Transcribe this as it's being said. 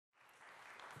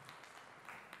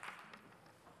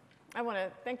I want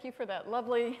to thank you for that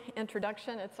lovely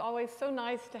introduction. It's always so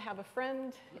nice to have a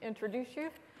friend introduce you.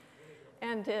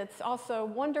 And it's also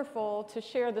wonderful to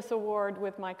share this award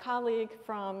with my colleague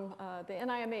from the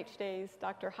NIMH days,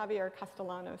 Dr. Javier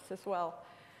Castellanos, as well.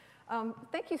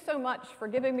 Thank you so much for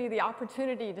giving me the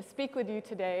opportunity to speak with you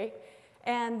today.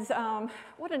 And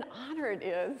what an honor it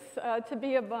is to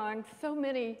be among so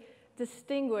many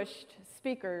distinguished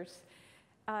speakers.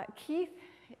 Keith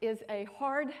is a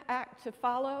hard act to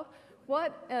follow.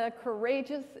 What a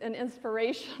courageous and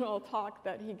inspirational talk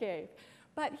that he gave.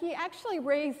 But he actually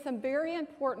raised some very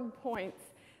important points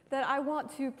that I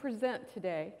want to present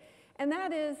today, and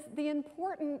that is the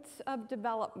importance of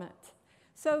development.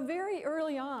 So very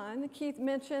early on, Keith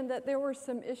mentioned that there were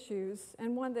some issues,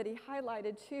 and one that he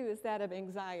highlighted too is that of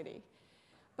anxiety.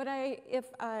 But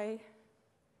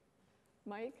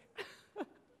Mike?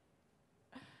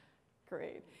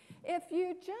 Great. If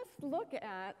you just look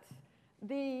at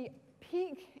the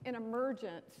peak and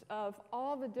emergence of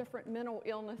all the different mental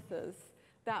illnesses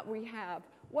that we have,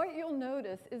 what you'll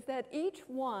notice is that each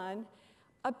one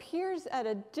appears at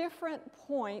a different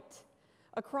point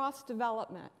across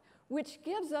development, which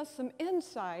gives us some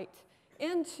insight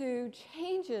into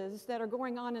changes that are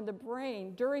going on in the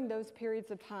brain during those periods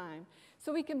of time.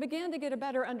 So we can begin to get a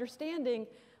better understanding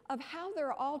of how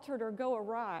they're altered or go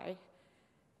awry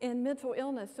in mental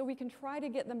illness, so we can try to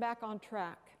get them back on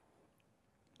track.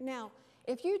 Now,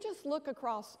 if you just look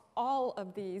across all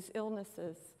of these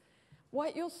illnesses,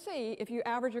 what you'll see, if you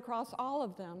average across all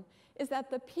of them, is that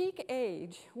the peak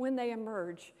age when they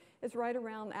emerge is right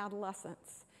around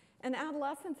adolescence. And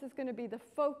adolescence is going to be the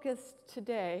focus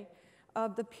today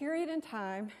of the period in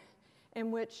time in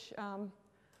which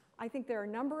I think there are a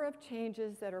number of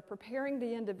changes that are preparing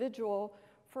the individual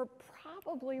for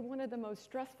probably one of the most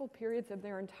stressful periods of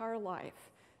their entire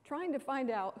life, trying to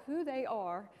find out who they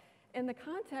are in the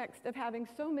context of having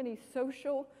so many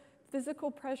social, physical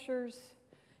pressures,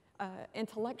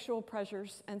 intellectual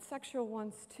pressures, and sexual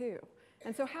ones too.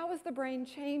 And so how is the brain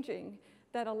changing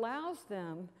that allows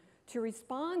them to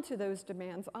respond to those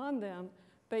demands on them,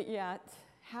 but yet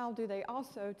how do they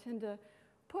also tend to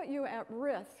put you at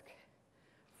risk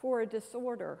for a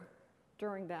disorder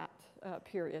during that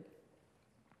period?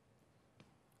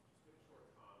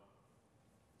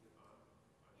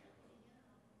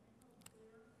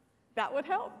 That would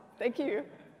help. Thank you.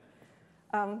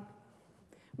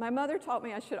 My mother taught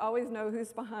me I should always know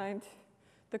who's behind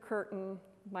the curtain.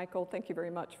 Michael, thank you very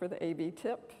much for the AV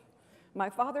tip. My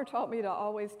father taught me to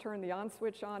always turn the on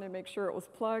switch on and make sure it was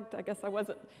plugged. I guess I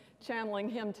wasn't channeling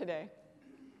him today.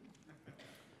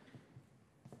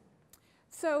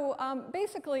 So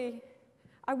basically,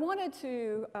 I wanted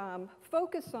to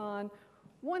focus on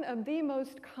one of the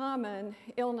most common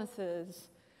illnesses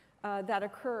that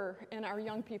occur in our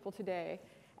young people today,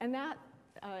 and that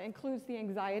includes the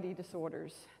anxiety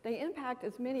disorders. They impact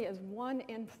as many as 1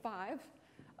 in 5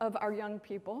 of our young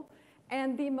people,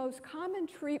 and the most common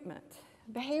treatment,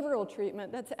 behavioral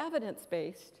treatment that's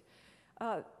evidence-based,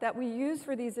 that we use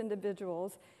for these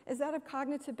individuals is that of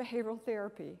cognitive behavioral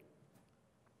therapy.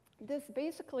 This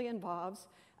basically involves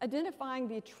identifying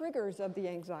the triggers of the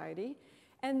anxiety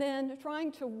and then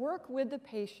trying to work with the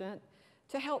patient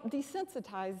to help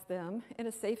desensitize them in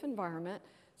a safe environment,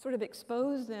 sort of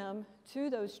expose them to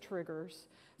those triggers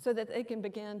so that they can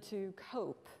begin to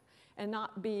cope and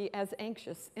not be as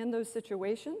anxious in those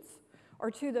situations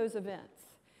or to those events.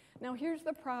 Now, here's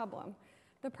the problem.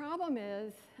 The problem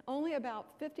is only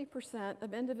about 50%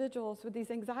 of individuals with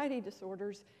these anxiety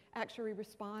disorders actually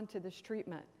respond to this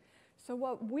treatment. So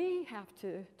what we have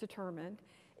to determine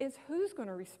is who's going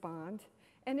to respond.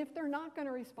 And if they're not going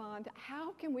to respond,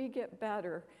 how can we get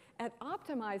better at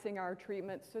optimizing our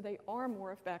treatments so they are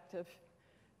more effective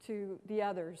to the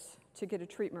others to get a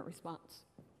treatment response?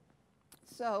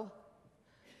 So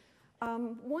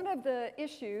one of the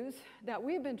issues that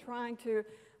we've been trying to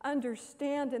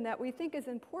understand and that we think is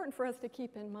important for us to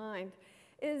keep in mind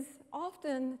is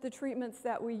often the treatments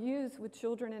that we use with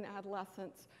children and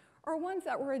adolescents are ones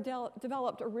that were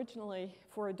developed originally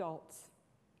for adults.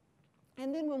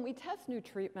 And then when we test new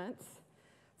treatments,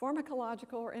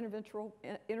 pharmacological or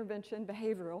intervention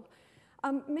behavioral,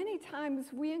 many times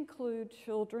we include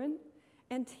children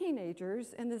and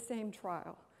teenagers in the same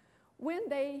trial when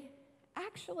they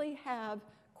actually have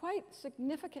quite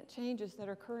significant changes that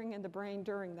are occurring in the brain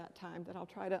during that time that I'll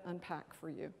try to unpack for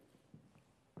you.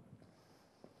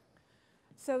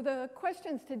 So the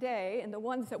questions today, and the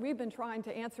ones that we've been trying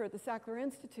to answer at the Sackler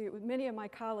Institute with many of my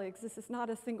colleagues, this is not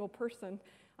a single person.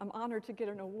 I'm honored to get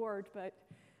an award, but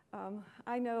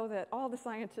I know that all the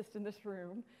scientists in this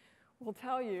room will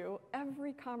tell you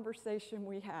every conversation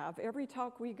we have, every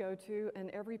talk we go to, and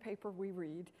every paper we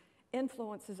read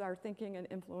influences our thinking and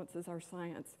influences our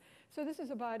science. So this is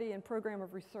a body and program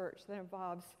of research that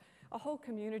involves a whole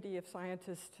community of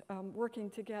scientists working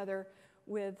together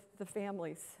with the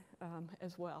families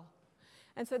as well.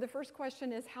 And so the first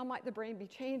question is, how might the brain be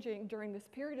changing during this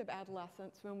period of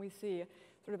adolescence when we see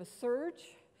sort of a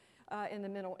surge in the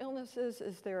mental illnesses?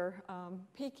 Is there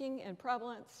peaking in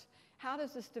prevalence? How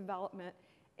does this development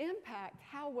impact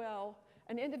how well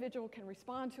an individual can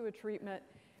respond to a treatment?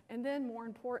 And then more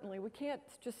importantly, we can't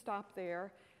just stop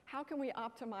there. How can we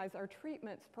optimize our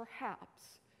treatments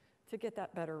perhaps to get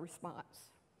that better response?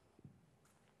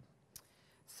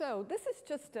 So this is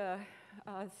just a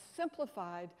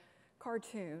simplified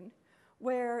cartoon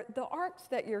where the arcs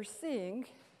that you're seeing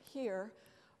here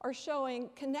are showing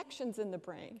connections in the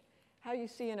brain. How you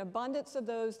see an abundance of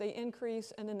those, they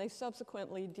increase, and then they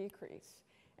subsequently decrease.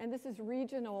 And this is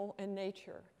regional in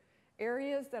nature.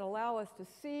 Areas that allow us to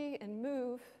see and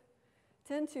move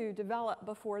tend to develop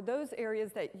before those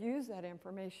areas that use that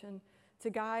information to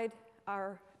guide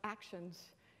our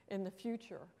actions in the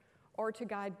future or to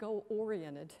guide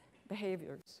goal-oriented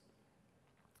behaviors.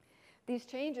 These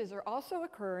changes are also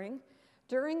occurring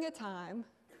during a time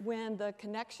when the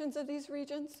connections of these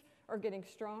regions are getting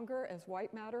stronger as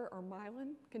white matter or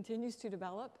myelin continues to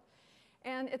develop.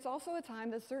 And it's also a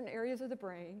time that certain areas of the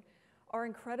brain are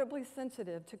incredibly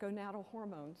sensitive to gonadal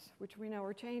hormones, which we know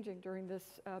are changing during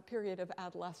this period of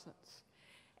adolescence.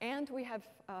 And we have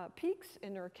peaks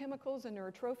in neurochemicals and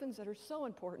neurotrophins that are so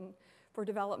important for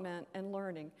development and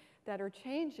learning that are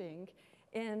changing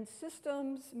in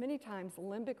systems, many times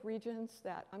limbic regions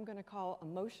that I'm going to call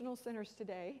emotional centers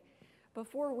today,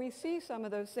 before we see some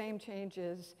of those same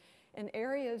changes in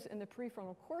areas in the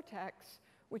prefrontal cortex,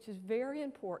 which is very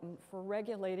important for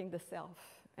regulating the self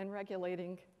and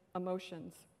regulating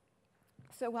emotions.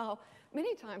 So while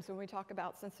many times when we talk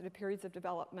about sensitive periods of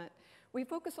development, we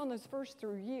focus on those first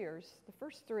 3 years, the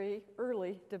first 3,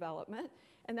 early development,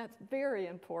 and that's very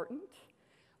important.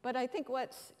 But I think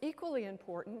what's equally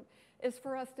important is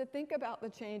for us to think about the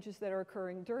changes that are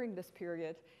occurring during this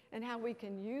period and how we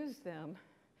can use them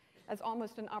as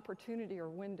almost an opportunity or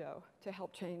window to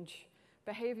help change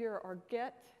behavior or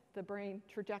get the brain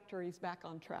trajectories back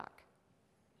on track.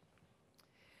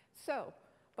 So,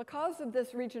 because of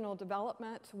this regional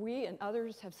development, we and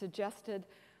others have suggested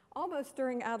almost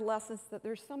during adolescence that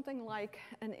there's something like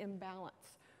an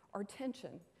imbalance or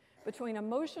tension between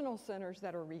emotional centers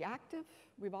that are reactive.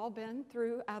 We've all been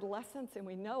through adolescence and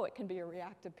we know it can be a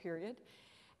reactive period,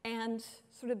 and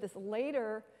sort of this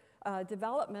later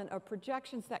development of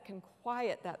projections that can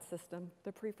quiet that system,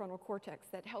 the prefrontal cortex,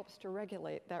 that helps to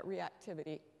regulate that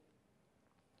reactivity.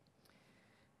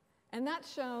 And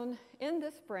that's shown in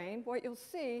this brain. What you'll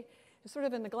see is sort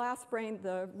of in the glass brain,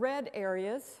 the red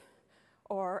areas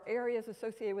or areas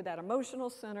associated with that emotional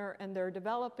center, and they're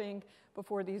developing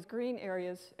before these green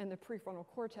areas in the prefrontal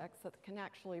cortex that can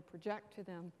actually project to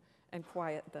them and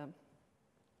quiet them.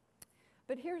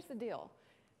 But here's the deal.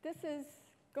 This is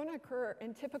going to occur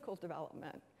in typical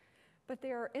development, but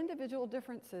there are individual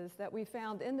differences that we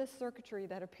found in this circuitry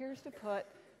that appears to put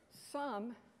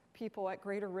some people at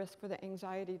greater risk for the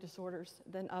anxiety disorders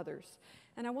than others.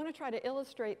 And I want to try to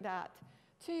illustrate that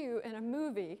to you in a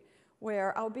movie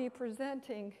where I'll be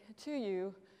presenting to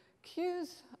you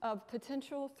cues of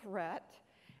potential threat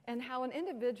and how an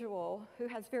individual who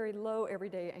has very low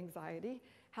everyday anxiety,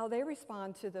 how they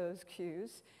respond to those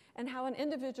cues, and how an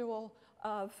individual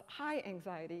of high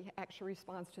anxiety actually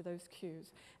responds to those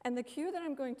cues. And the cue that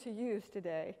I'm going to use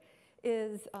today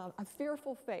is a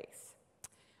fearful face.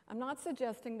 I'm not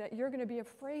suggesting that you're going to be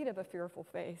afraid of a fearful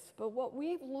face, but what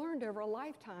we've learned over a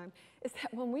lifetime is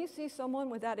that when we see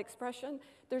someone with that expression,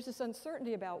 there's this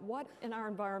uncertainty about what in our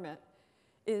environment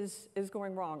is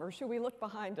going wrong, or should we look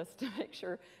behind us to make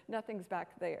sure nothing's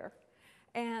back there?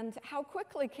 And how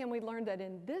quickly can we learn that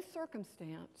in this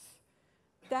circumstance,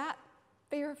 that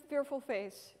fearful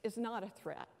face is not a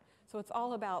threat? So it's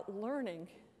all about learning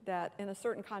that in a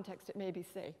certain context it may be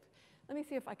safe. Let me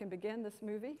see if I can begin this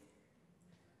movie.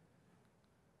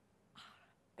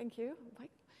 Thank you.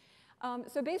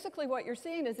 So basically what you're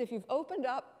seeing is if you've opened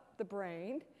up the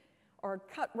brain or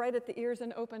cut right at the ears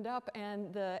and opened up,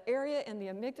 and the area in the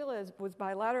amygdala was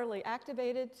bilaterally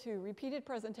activated to repeated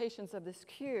presentations of this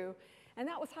cue, and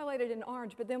that was highlighted in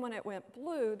orange, but then when it went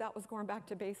blue, that was going back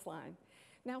to baseline.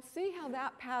 Now see how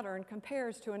that pattern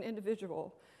compares to an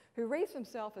individual who rates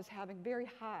himself as having very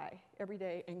high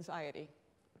everyday anxiety.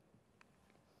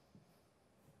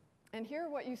 And here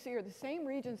what you see are the same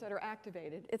regions that are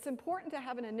activated. It's important to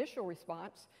have an initial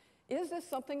response Is this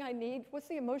something I need? What's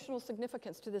the emotional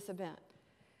significance to this event?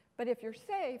 But if you're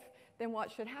safe, then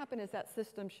what should happen is that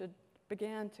system should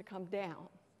begin to come down.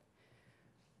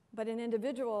 But in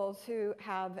individuals who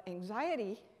have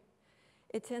anxiety,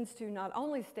 it tends to not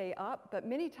only stay up, but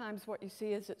many times what you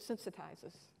see is it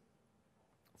sensitizes.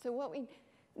 So what we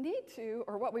need to,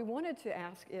 or what we wanted to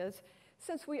ask is,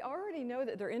 since we already know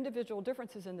that there are individual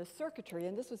differences in this circuitry,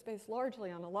 and this was based largely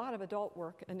on a lot of adult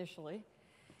work initially,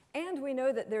 and we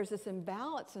know that there's this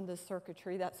imbalance in this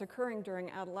circuitry that's occurring during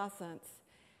adolescence,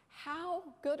 how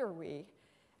good are we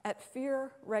at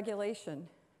fear regulation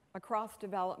across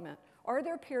development? Are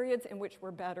there periods in which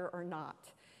we're better or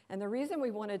not? And the reason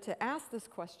we wanted to ask this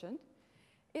question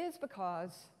is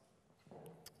because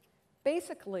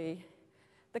basically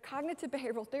the cognitive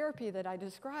behavioral therapy that I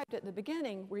described at the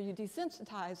beginning, where you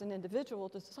desensitize an individual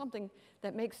to something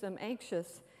that makes them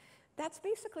anxious, that's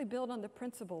basically built on the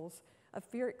principles of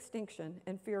fear extinction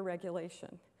and fear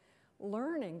regulation,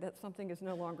 learning that something is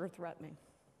no longer threatening.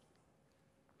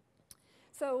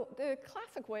 So the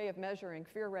classic way of measuring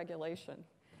fear regulation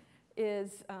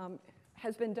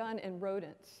has been done in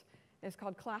rodents. It's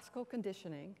called classical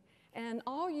conditioning. And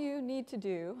all you need to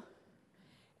do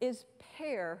is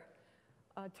pair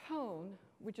a tone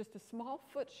with just a small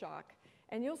foot shock,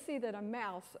 and you'll see that a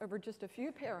mouse, over just a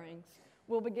few pairings,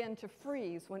 will begin to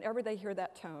freeze whenever they hear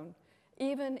that tone,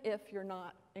 even if you're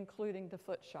not including the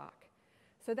foot shock.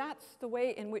 So that's the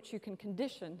way in which you can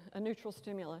condition a neutral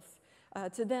stimulus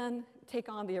to then take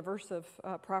on the aversive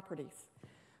properties.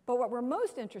 But what we're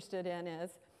most interested in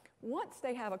is, once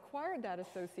they have acquired that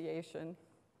association,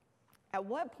 at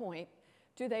what point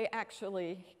can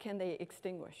they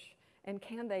extinguish? And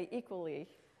can they equally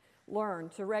learn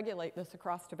to regulate this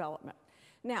across development?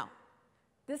 Now,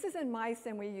 this is in mice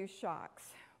and we use shocks.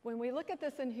 When we look at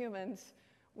this in humans,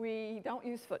 we don't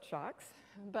use foot shocks,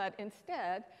 but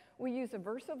instead we use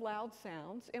aversive loud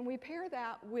sounds, and we pair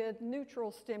that with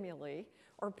neutral stimuli,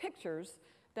 or pictures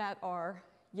that are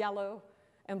yellow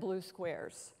and blue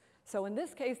squares. So in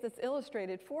this case that's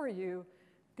illustrated for you,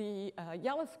 the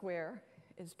yellow square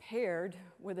is paired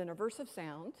with an aversive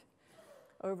sound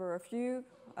over a few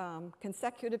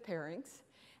consecutive pairings.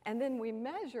 And then we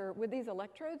measure, with these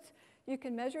electrodes, you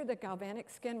can measure the galvanic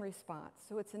skin response.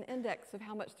 So it's an index of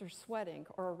how much they're sweating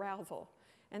or arousal.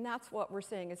 And that's what we're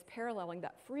seeing is paralleling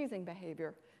that freezing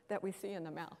behavior that we see in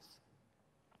the mouse.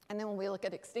 And then when we look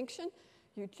at extinction,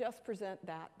 you just present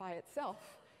that by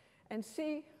itself and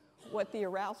see what the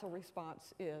arousal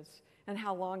response is and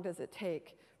how long does it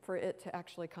take for it to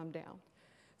actually come down.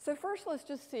 So first, let's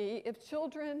just see if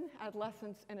children,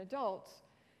 adolescents, and adults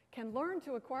can learn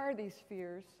to acquire these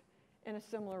fears in a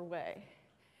similar way.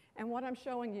 And what I'm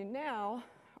showing you now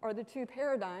are the two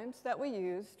paradigms that we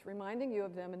used, reminding you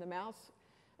of them in the mouse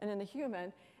and in the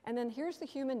human. And then here's the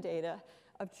human data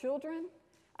of children,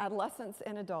 adolescents,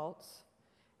 and adults,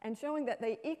 and showing that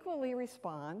they equally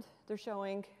respond. They're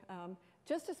showing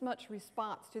just as much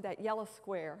response to that yellow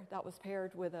square that was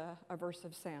paired with an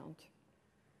aversive sound.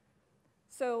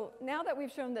 So now that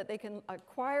we've shown that they can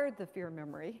acquire the fear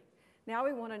memory, now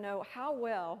we want to know how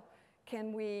well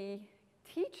can we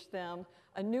teach them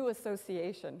a new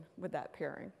association with that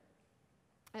pairing.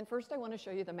 And first I want to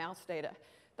show you the mouse data.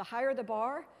 The higher the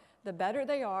bar, the better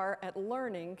they are at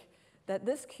learning that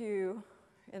this cue,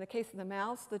 in the case of the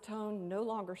mouse, the tone no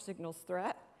longer signals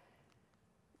threat.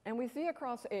 And we see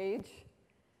across age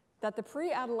that the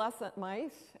pre-adolescent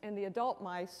mice and the adult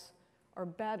mice are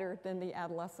better than the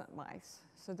adolescent mice.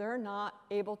 So they're not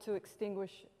able to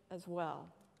extinguish as well.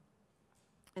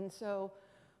 And so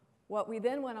what we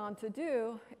then went on to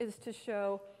do is to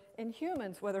show in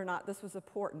humans whether or not this was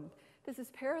important. This is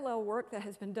parallel work that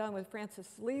has been done with Francis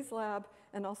Lee's lab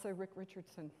and also Rick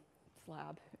Richardson's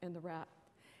lab in the rat.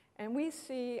 And we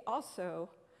see also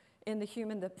in the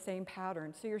human the same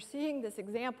pattern. So you're seeing this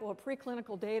example of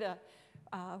preclinical data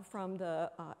from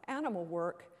the animal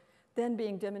work then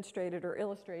being demonstrated or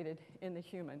illustrated in the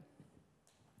human.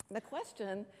 The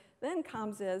question then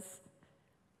comes is,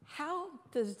 how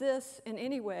does this in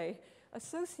any way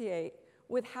associate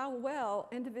with how well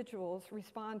individuals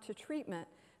respond to treatment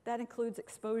that includes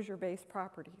exposure-based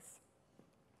properties?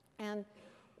 And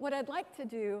what I'd like to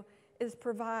do is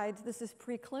provide, this is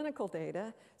preclinical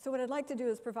data, so what I'd like to do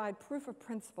is provide proof of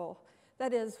principle.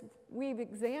 That is, we've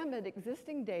examined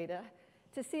existing data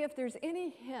to see if there's any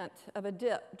hint of a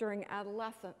dip during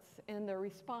adolescence in the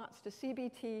response to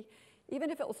CBT,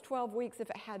 even if it was 12 weeks, if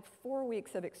it had 4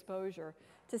 weeks of exposure,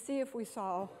 to see if we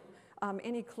saw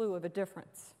any clue of a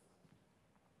difference.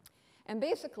 And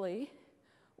basically,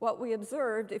 what we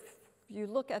observed, if you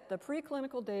look at the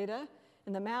preclinical data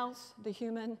in the mouse, the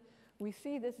human, we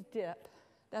see this dip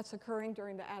that's occurring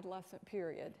during the adolescent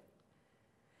period.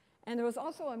 And there was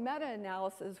also a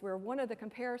meta-analysis where one of the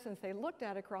comparisons they looked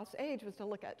at across age was to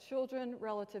look at children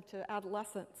relative to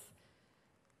adolescents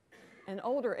and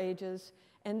older ages,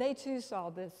 and they too saw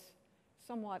this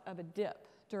somewhat of a dip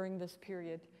during this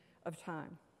period of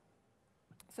time.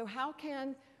 So how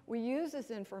can we use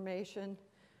this information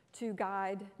to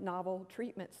guide novel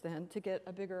treatments then to get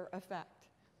a bigger effect?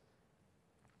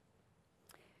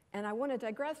 And I want to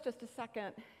digress just a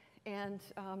second and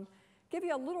give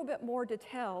you a little bit more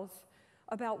details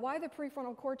about why the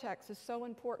prefrontal cortex is so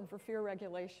important for fear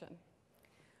regulation.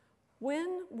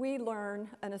 When we learn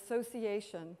an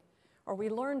association or we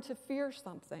learn to fear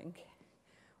something,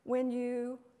 when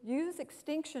you use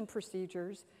extinction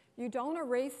procedures, you don't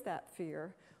erase that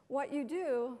fear. What you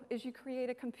do is you create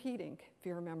a competing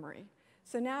fear memory.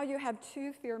 So now you have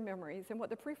two fear memories, and what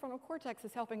the prefrontal cortex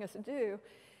is helping us do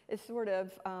is sort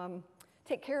of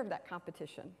take care of that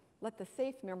competition. Let the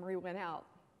safe memory win out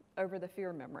over the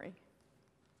fear memory.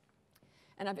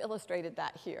 And I've illustrated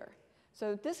that here.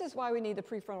 So this is why we need the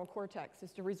prefrontal cortex,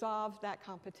 is to resolve that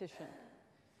competition.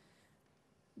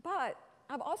 But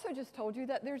I've also just told you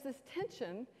that there's this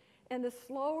tension in the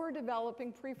slower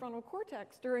developing prefrontal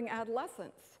cortex during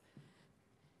adolescence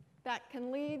that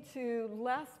can lead to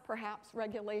less, perhaps,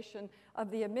 regulation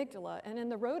of the amygdala. And in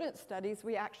the rodent studies,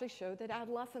 we actually showed that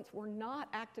adolescents were not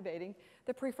activating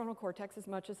the prefrontal cortex as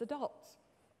much as adults.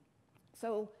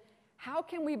 So how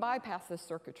can we bypass this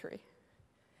circuitry?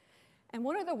 And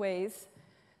one of the ways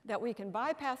that we can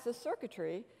bypass this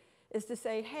circuitry is to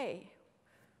say, hey,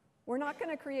 we're not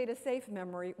going to create a safe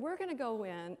memory. We're going to go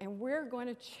in and we're going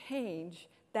to change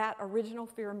that original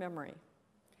fear memory.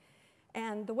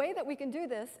 And the way that we can do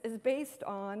this is based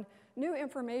on new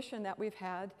information that we've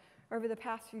had over the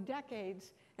past few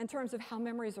decades in terms of how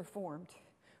memories are formed.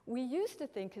 We used to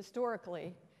think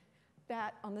historically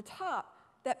that on the top,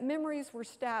 that memories were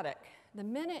static. The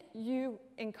minute you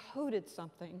encoded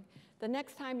something, the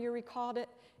next time you recalled it,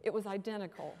 it was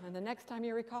identical. And the next time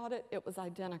you recalled it, it was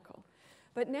identical.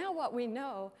 But now what we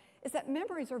know is that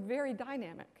memories are very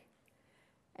dynamic.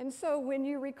 And so when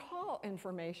you recall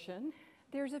information,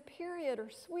 there's a period or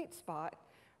sweet spot,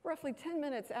 roughly 10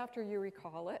 minutes after you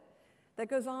recall it, that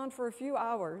goes on for a few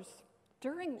hours,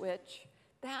 during which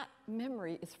that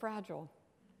memory is fragile.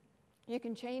 You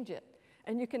can change it,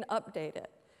 and you can update it.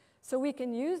 So we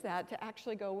can use that to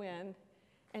actually go in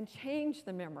and change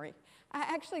the memory. I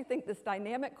actually think this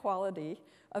dynamic quality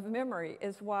of memory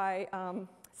is why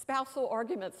spousal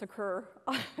arguments occur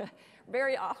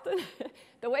very often.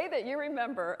 The way that you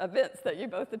remember events that you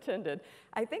both attended,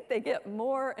 I think they get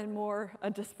more and more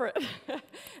disparate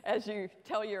as you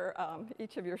tell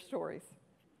each of your stories.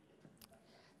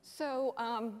 So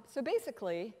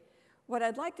basically, what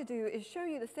I'd like to do is show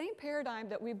you the same paradigm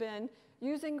that we've been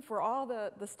using for all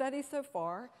the studies so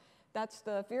far. That's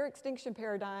the fear extinction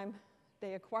paradigm.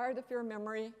 They acquire the fear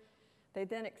memory, they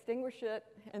then extinguish it,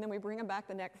 and then we bring them back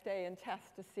the next day and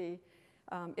test to see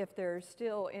if there's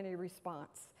still any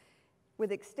response.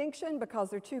 With extinction, because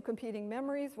they're two competing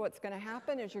memories, what's going to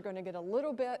happen is you're going to get a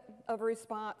little bit of a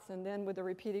response, and then with the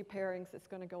repeated pairings, it's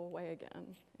going to go away again.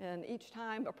 And each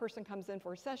time a person comes in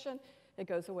for a session, it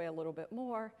goes away a little bit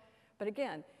more. But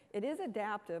again, it is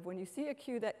adaptive when you see a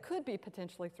cue that could be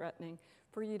potentially threatening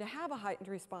for you to have a heightened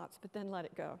response, but then let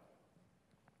it go.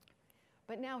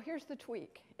 But now here's the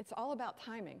tweak. It's all about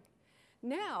timing.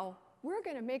 Now, we're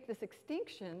going to make this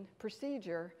extinction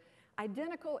procedure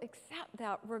identical, except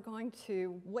that we're going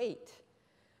to wait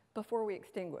before we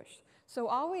extinguish. So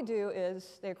all we do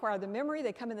is they acquire the memory,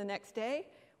 they come in the next day,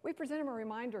 we present them a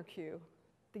reminder cue,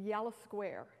 the yellow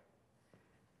square,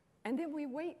 and then we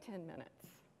wait 10 minutes.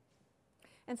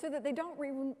 And so that they don't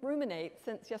ruminate,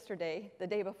 since yesterday, the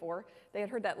day before, they had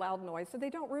heard that loud noise, so they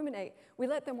don't ruminate. We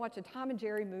let them watch a Tom and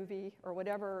Jerry movie or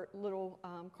whatever little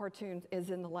cartoon is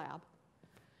in the lab.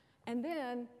 And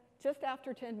then, just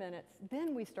after 10 minutes,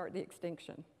 then we start the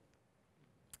extinction.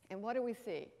 And what do we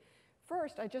see?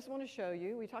 First, I just want to show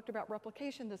you, we talked about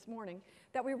replication this morning,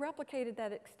 that we replicated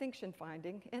that extinction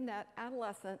finding in that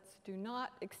adolescents do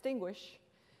not extinguish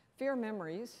fear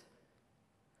memories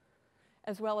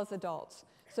as well as adults.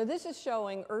 So this is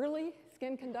showing early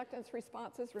skin conductance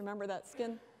responses. Remember that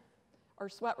skin or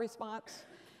sweat response?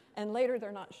 And later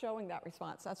they're not showing that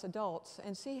response. That's adults.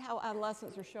 And see how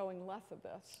adolescents are showing less of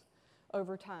this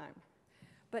over time.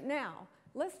 But now,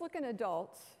 let's look in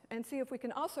adults and see if we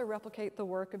can also replicate the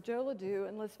work of Joe Ledoux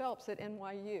and Liz Phelps at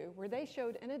NYU, where they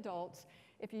showed in adults,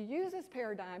 if you use this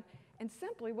paradigm and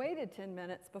simply waited 10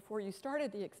 minutes before you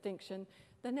started the extinction,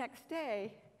 the next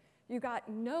day, you got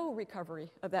no recovery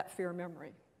of that fear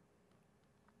memory.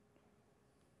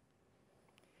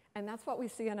 And that's what we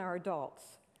see in our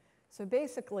adults. So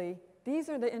basically, these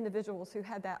are the individuals who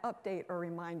had that update or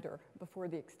reminder before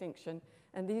the extinction,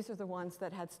 and these are the ones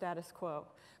that had status quo.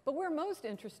 But we're most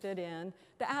interested in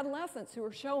the adolescents who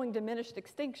are showing diminished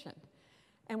extinction.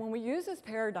 And when we use this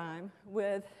paradigm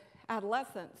with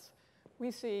adolescents,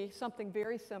 we see something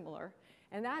very similar,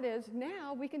 and that is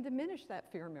now we can diminish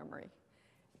that fear memory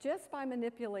just by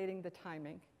manipulating the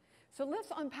timing. So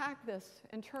let's unpack this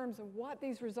in terms of what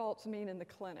these results mean in the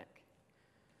clinic.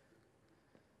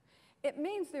 It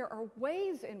means there are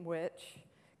ways in which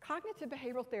cognitive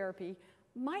behavioral therapy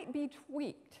might be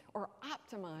tweaked or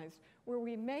optimized where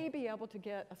we may be able to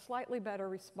get a slightly better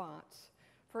response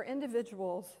for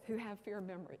individuals who have fear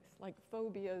memories, like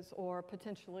phobias or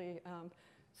potentially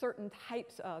certain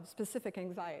types of specific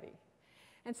anxiety.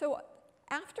 And so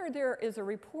after there is a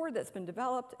rapport that's been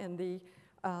developed and the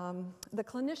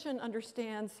clinician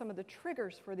understands some of the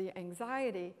triggers for the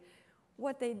anxiety,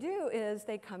 what they do is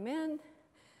they come in,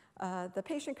 the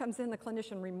patient comes in, the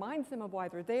clinician reminds them of why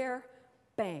they're there,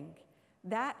 bang.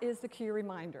 That is the key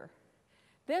reminder.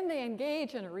 Then they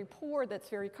engage in a rapport that's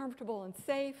very comfortable and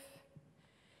safe,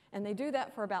 and they do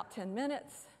that for about 10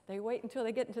 minutes. They wait until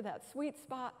they get into that sweet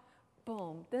spot,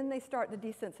 boom. Then they start the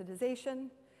desensitization,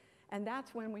 and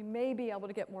that's when we may be able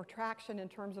to get more traction in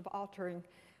terms of altering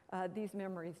these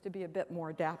memories to be a bit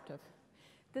more adaptive.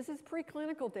 This is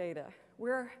preclinical data.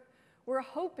 We're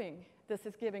hoping this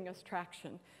is giving us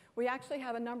traction. We actually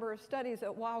have a number of studies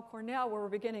at Weill, Cornell, where we're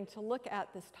beginning to look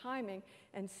at this timing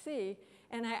and see,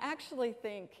 and I actually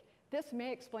think this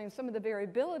may explain some of the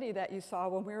variability that you saw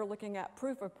when we were looking at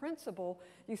proof of principle.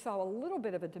 You saw a little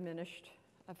bit of a diminished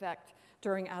effect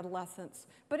during adolescence,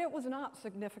 but it was not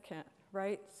significant,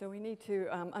 right? So we need to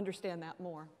understand that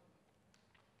more.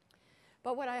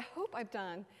 But what I hope I've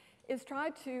done is try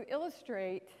to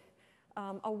illustrate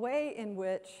a way in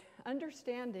which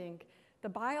understanding the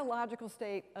biological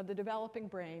state of the developing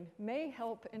brain may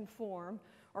help inform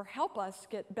or help us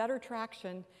get better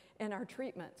traction in our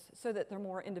treatments so that they're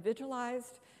more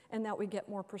individualized and that we get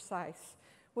more precise.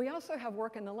 We also have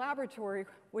work in the laboratory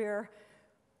where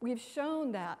we've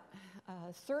shown that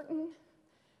certain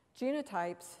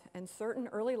genotypes and certain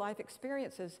early life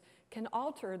experiences can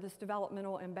alter this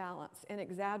developmental imbalance and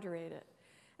exaggerate it.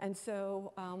 And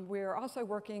so we're also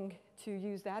working to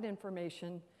use that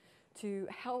information to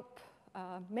help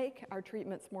make our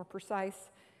treatments more precise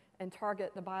and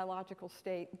target the biological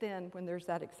state then when there's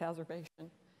that exacerbation.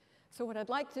 So what I'd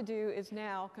like to do is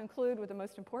now conclude with the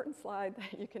most important slide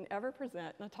that you can ever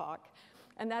present in a talk,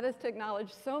 and that is to acknowledge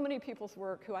so many people's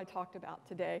work who I talked about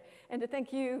today, and to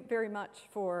thank you very much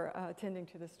for attending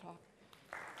to this talk.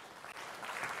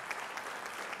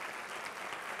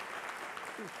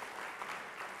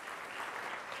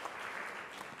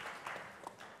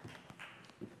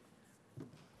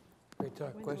 Great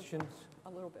talk. Questions? A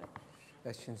little bit.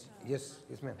 Questions? Yes,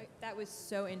 yes, ma'am. That was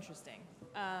so interesting.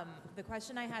 The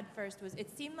question I had first was,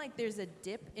 it seemed like there's a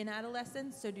dip in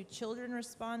adolescence, so do children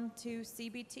respond to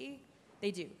CBT?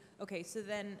 They do. Okay, so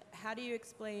then how do you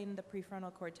explain the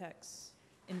prefrontal cortex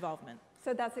involvement?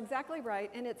 So that's exactly right,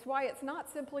 and it's why it's not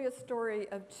simply a story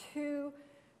of two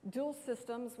dual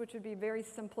systems, which would be a very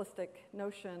simplistic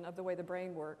notion of the way the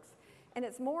brain works. And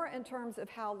it's more in terms of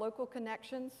how local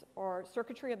connections or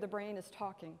circuitry of the brain is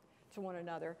talking to one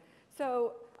another.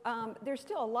 So there's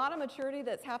still a lot of maturity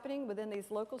that's happening within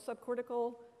these local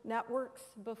subcortical networks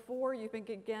before you can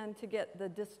begin to get the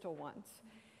distal ones.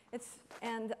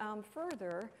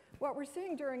 Further, what we're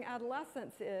seeing during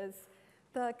adolescence is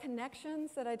the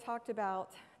connections that I talked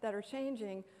about that are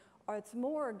changing, it's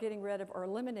more getting rid of or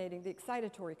eliminating the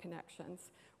excitatory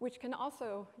connections, which you can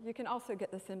also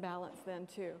get this imbalance then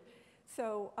too.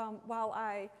 So while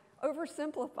I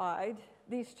oversimplified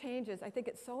these changes, I think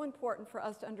it's so important for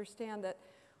us to understand that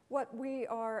what we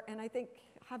are, and I think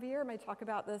Javier may talk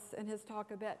about this in his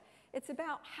talk a bit, it's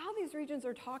about how these regions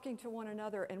are talking to one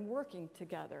another and working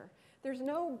together. There's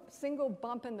no single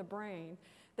bump in the brain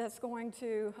that's going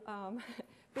to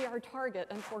be our target,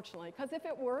 unfortunately, because if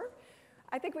it were,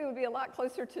 I think we would be a lot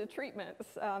closer to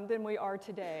treatments than we are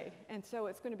today. And so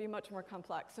it's going to be much more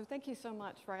complex. So thank you so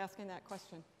much for asking that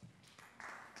question.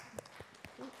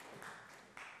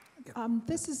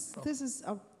 This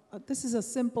is a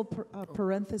simple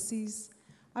parenthesis.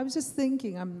 I was just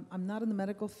thinking, I'm not in the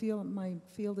medical field, my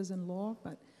field is in law,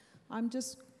 but I'm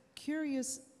just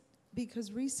curious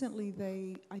because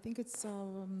recently I think it's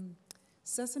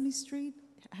Sesame Street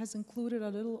has included a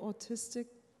little autistic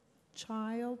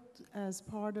child as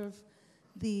part of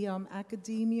the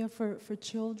academia for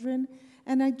children.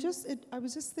 And I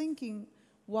was just thinking,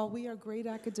 while we are great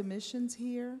academicians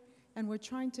here, and we're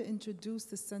trying to introduce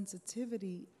the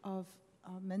sensitivity of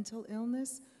mental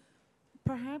illness.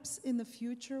 Perhaps in the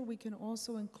future we can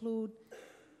also include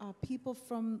people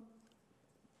from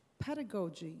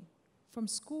pedagogy, from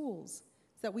schools,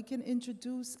 that we can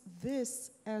introduce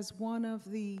this as one of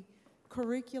the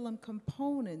curriculum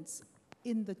components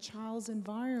in the child's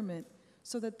environment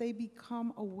so that they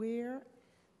become aware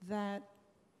that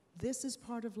this is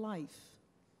part of life.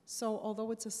 So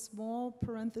although it's a small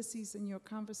parenthesis in your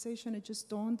conversation, it just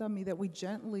dawned on me that we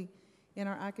gently, in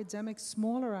our academic,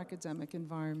 smaller academic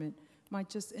environment, might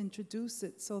just introduce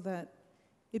it so that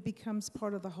it becomes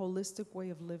part of the holistic way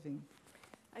of living.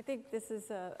 I think this is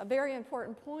a very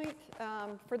important point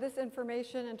for this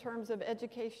information in terms of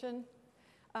education.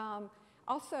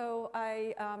 Also,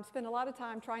 I spend a lot of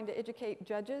time trying to educate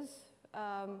judges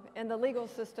and the legal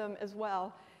system as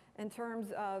well in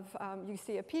terms of you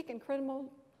see a peak in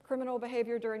criminal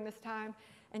behavior during this time,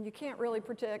 and you can't really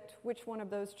predict which one of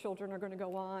those children are going to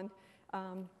go on.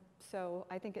 So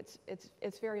I think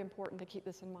it's very important to keep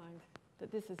this in mind, that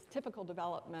this is typical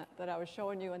development that I was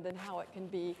showing you, and then how it can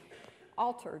be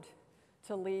altered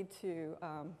to lead to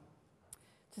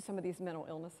some of these mental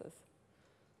illnesses.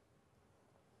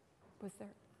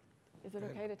 Is it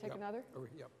okay to take another?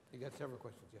 Yep, you got several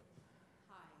questions, yeah.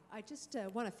 Hi, I just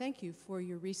want to thank you for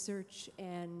your research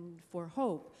and for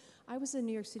hope. I was a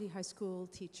New York City high school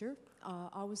teacher,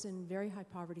 always in very high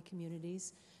poverty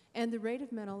communities, and the rate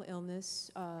of mental illness,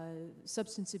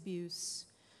 substance abuse,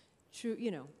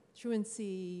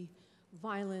 truancy,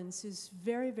 violence is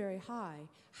very, very high.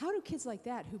 How do kids like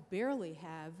that, who barely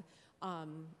have,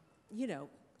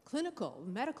 clinical,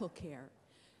 medical care,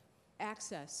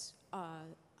 access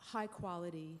high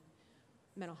quality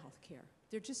mental health care?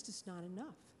 There just is not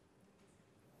enough.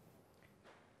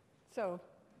 So,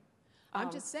 I'm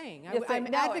just saying, yes, I'm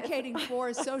no, advocating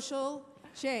for social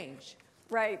change.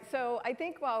 right, so I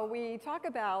think while we talk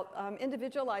about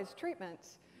individualized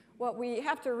treatments, what we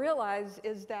have to realize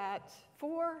is that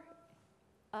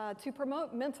to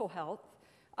promote mental health,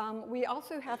 we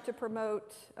also have to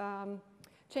promote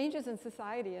changes in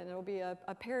society, and it'll be a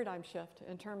paradigm shift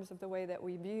in terms of the way that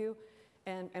we view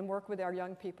and work with our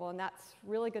young people, and that's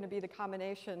really going to be the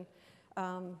combination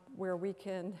where we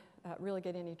can really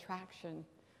get any traction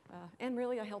and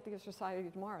really a healthier society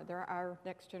tomorrow. They're our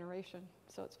next generation,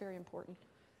 so it's very important.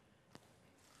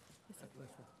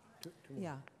 Two more.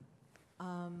 Yeah.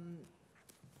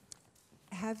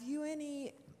 Have you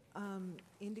any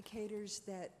indicators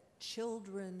that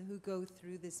children who go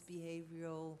through this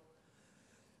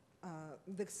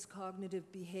this cognitive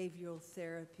behavioral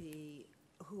therapy,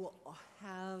 who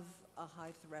have a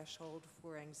high threshold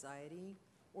for anxiety,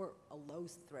 or a low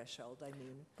threshold, I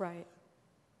mean, Right.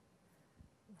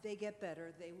 they get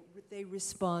better, they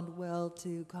respond well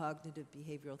to cognitive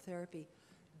behavioral therapy.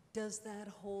 Does that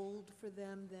hold for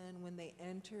them then when they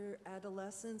enter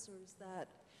adolescence, or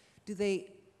do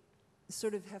they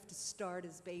sort of have to start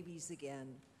as babies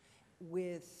again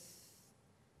with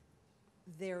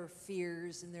their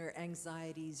fears and their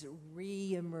anxieties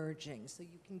re-emerging, so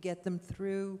you can get them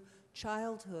through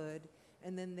childhood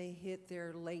and then they hit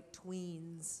their late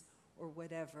tweens or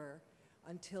whatever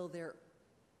until their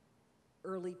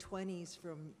early 20s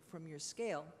from your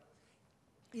scale?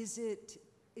 Is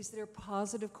there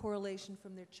positive correlation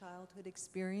from their childhood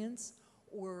experience,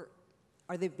 or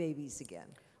are they babies again?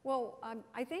 Well,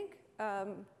 I think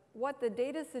what the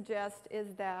data suggests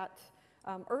is that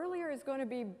earlier is going to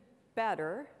be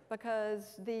better,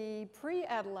 because the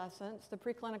pre-adolescents, the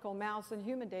preclinical mouse and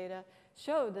human data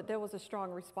showed that there was a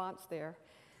strong response there.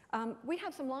 We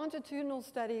have some longitudinal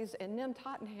studies, and Nim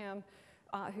Tottenham,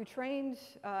 who trained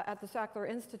at the Sackler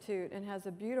Institute and has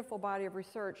a beautiful body of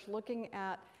research looking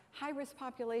at high-risk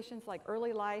populations like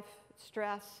early life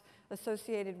stress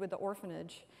associated with the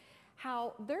orphanage,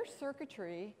 how their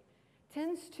circuitry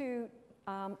tends to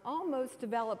almost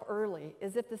develop early,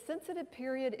 as if the sensitive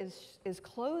period is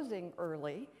closing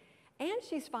early, and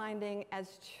she's finding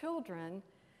as children,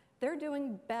 they're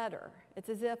doing better. It's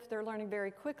as if they're learning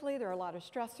very quickly, there are a lot of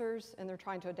stressors, and they're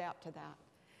trying to adapt to that.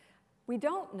 We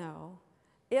don't know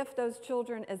if those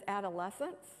children as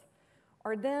adolescents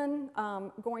are then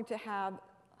going to have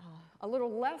a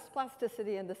little less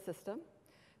plasticity in the system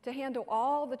to handle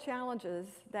all the challenges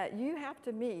that you have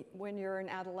to meet when you're an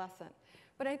adolescent.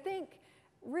 But I think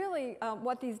really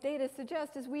what these data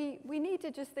suggest is we need to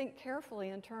just think carefully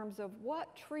in terms of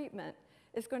what treatment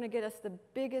is going to get us the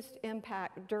biggest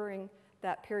impact during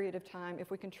that period of time.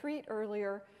 If we can treat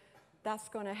earlier, that's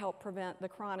going to help prevent the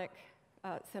chronic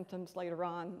symptoms later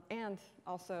on, and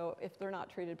also if they're not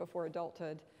treated before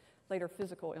adulthood, later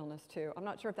physical illness too. I'm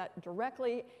not sure if that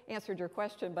directly answered your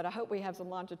question, but I hope we have some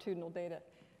longitudinal data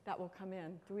that will come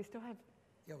in. Do we still have?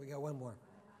 Yeah, we got one more.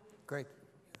 Great.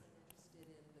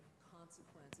 Interested in the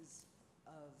consequences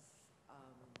of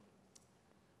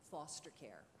foster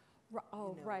care.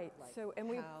 Oh, You know, right. like So, and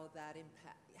how that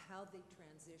how they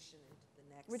transition into the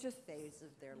next phase of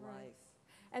their life.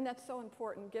 And that's so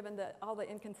important given that all the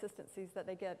inconsistencies that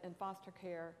they get in foster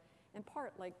care, in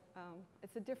part, like,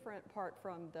 it's a different part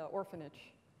from the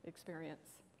orphanage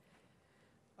experience.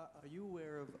 Are you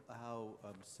aware of how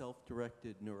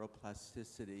self-directed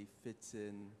neuroplasticity fits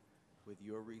in with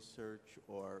your research,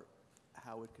 or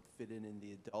how it could fit in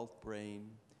the adult brain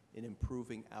in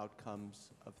improving outcomes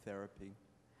of therapy?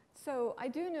 So I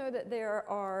do know that there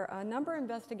are a number of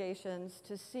investigations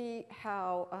to see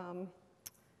how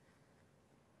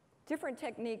different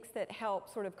techniques that help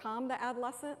sort of calm the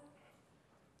adolescent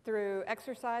through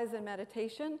exercise and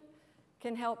meditation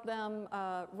can help them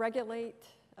regulate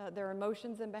their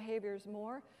emotions and behaviors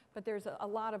more, but there's a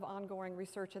lot of ongoing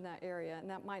research in that area, and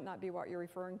that might not be what you're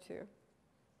referring to.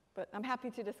 But I'm happy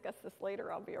to discuss this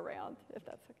later. I'll be around if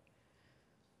that's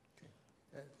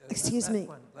okay. Excuse me.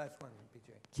 Last one,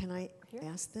 PJ. Can I Here?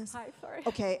 ask this? Hi, sorry.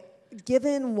 Okay,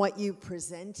 given what you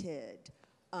presented,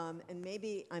 and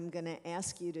maybe I'm going to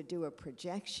ask you to do a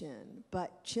projection,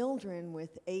 but children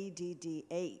with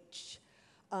ADDH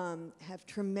have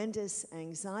tremendous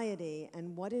anxiety,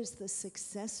 and what is the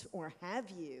success, or have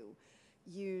you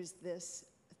used this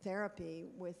therapy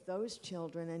with those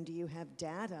children, and do you have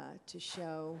data to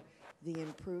show the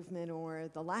improvement or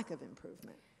the lack of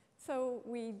improvement? So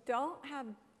we don't have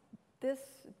this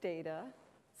data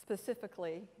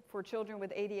specifically for children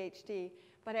with ADHD,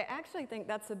 but I actually think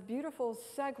that's a beautiful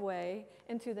segue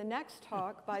into the next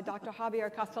talk by Dr.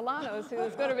 Javier Castellanos, who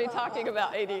is going to be talking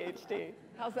about ADHD.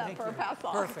 How's that for a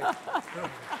pass-off? Perfect. Perfect.